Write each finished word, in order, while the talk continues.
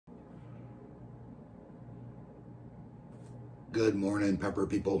Good morning, pepper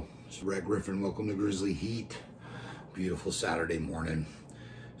people. It's Red Griffin. Welcome to Grizzly Heat. Beautiful Saturday morning.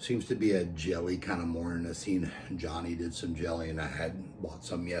 Seems to be a jelly kind of morning. I seen Johnny did some jelly, and I had bought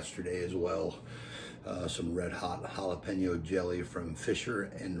some yesterday as well. Some red hot jalapeno jelly from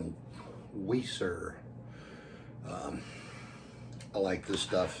Fisher and Weiser. I like this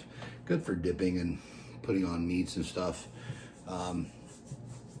stuff. Good for dipping and putting on meats and stuff. Let's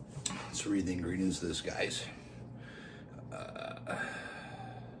read the ingredients of this, guys.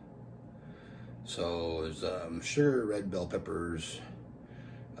 So there's sugar, red bell peppers,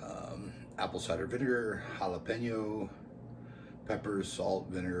 apple cider vinegar, jalapeno peppers, salt,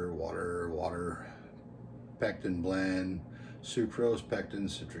 vinegar, water, pectin blend, sucrose, pectin,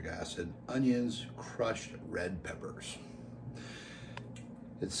 citric acid, onions, crushed red peppers.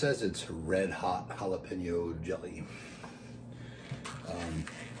 It says it's red hot jalapeno jelly.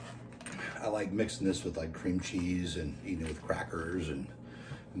 I like mixing this with like cream cheese and eating it with crackers, and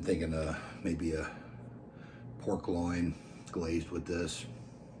I'm thinking maybe a pork loin glazed with this.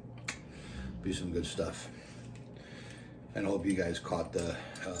 Be some good stuff. And I hope you guys caught the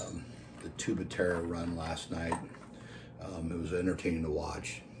Tuba Terra run last night. It was entertaining to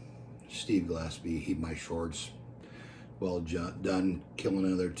watch. Steve Gillespie, Heat My Shorts. Well done killing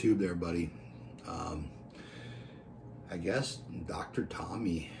another tube there, buddy. I guess Dr.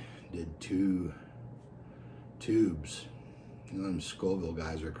 Tommy did 2 tubes. You know, them Scoville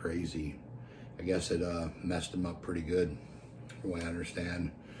guys are crazy. I guess it messed him up pretty good, from what I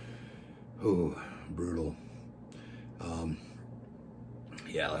understand. Ooh, brutal.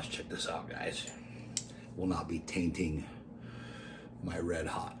 Yeah, let's check this out, guys. Will not be tainting my red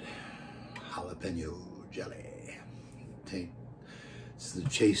hot jalapeno jelly. It's the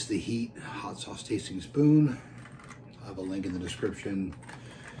Chase the Heat hot sauce tasting spoon. I'll have a link in the description.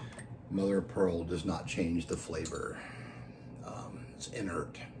 Mother of pearl does not change the flavor. It's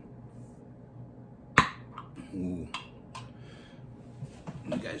inert. Ooh.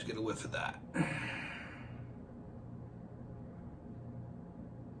 You guys get a whiff of that.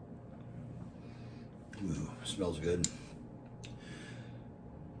 Ooh, smells good.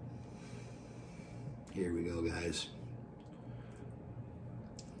 Here we go, guys.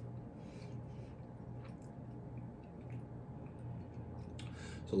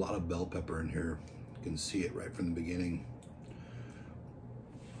 There's a lot of bell pepper in here. You can see it right from the beginning.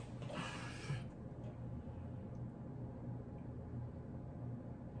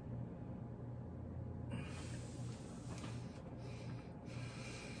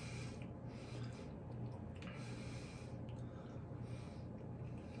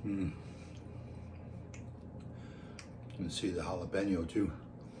 You can see the jalapeno too.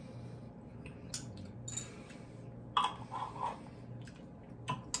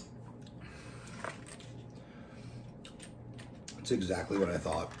 It's exactly what I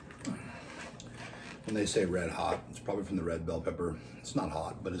thought. When they say red hot, it's probably from the red bell pepper. It's not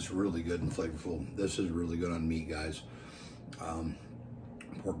hot, but it's really good and flavorful. This is really good on meat, guys.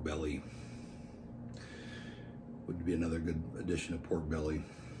 Pork belly would be another good addition to pork belly.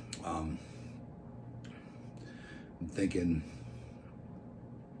 I'm thinking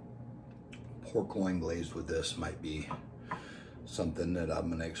pork loin glazed with this might be something that I'm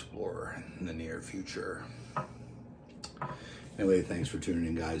gonna explore in the near future. Anyway, thanks for tuning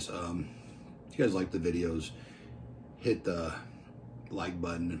in, guys. If you guys like the videos, hit the like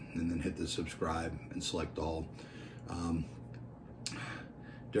button and then hit the subscribe and select all.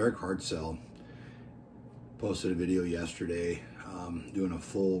 Derek Hartzell posted a video yesterday doing a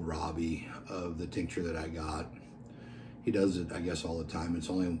full Robbie of the tincture that I got. He does it, I guess, all the time. It's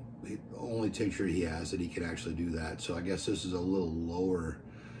the only tincture he has that he can actually do that. So I guess this is a little lower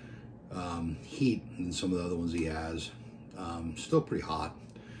heat than some of the other ones he has. Still pretty hot.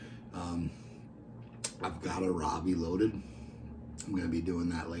 I've got a Robbie loaded. I'm going to be doing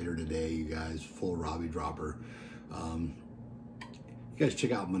that later today, you guys. Full Robbie dropper. You guys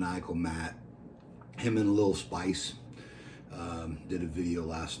check out Maniacal Matt. Him and Lil Spice did a video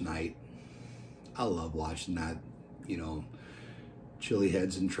last night. I love watching that. You know, chili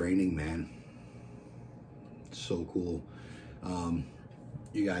heads in training, man. So cool.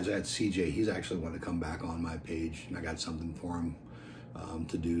 You guys, I had CJ. He's actually wanting to come back on my page, and I got something for him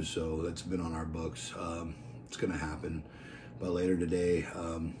to do. So that's been on our books. It's gonna happen. But later today,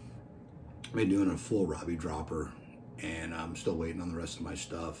 I'm doing a full Robbie dropper, and I'm still waiting on the rest of my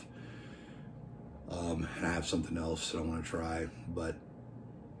stuff. And I have something else that I want to try, but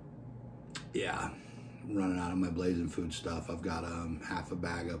yeah, I'm running out of my Blazing Food stuff. I've got half a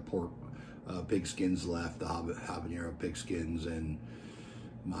bag of pork pig skins left, the habanero pig skins, and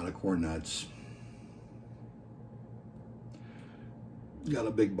a lot of corn nuts. got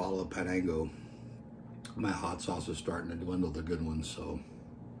a big bottle of Panango. My hot sauce is starting to dwindle, the good ones. So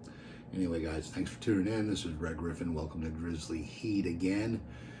anyway, guys, thanks for tuning in. This is Red Griffin. Welcome to Grizzly Heat again.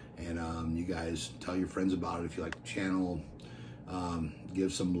 And you guys tell your friends about it if you like the channel.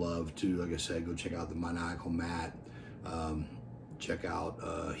 Give some love to, like I said, go check out the Maniacal Matt. Check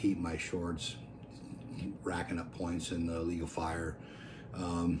out Heat My Shorts, racking up points in the League of Fire.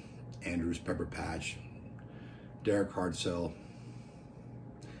 Andrew's Pepper Patch. Derek Hartzell,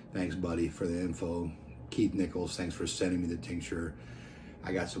 thanks buddy for the info. Keith Nichols, thanks for sending me the tincture.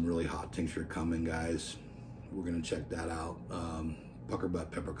 I got some really hot tincture coming, guys. We're gonna check that out. Pucker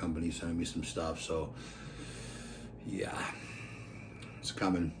Butt Pepper Company sending me some stuff, so yeah, it's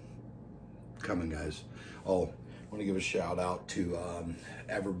coming, guys. Oh, I want to give a shout out to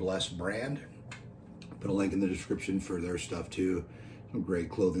Everblessed brand. Put a link in the description for their stuff too. Some great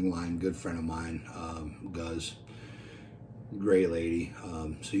clothing line, good friend of mine, Guz. Great lady.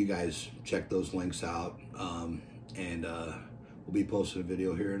 So you guys check those links out, and we'll be posting a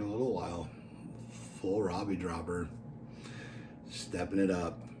video here in a little while. Full Robbie dropper, stepping it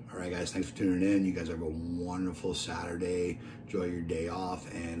up. All right, guys, thanks for tuning in. You guys have a wonderful Saturday. Enjoy your day off,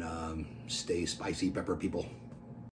 and stay spicy, pepper people.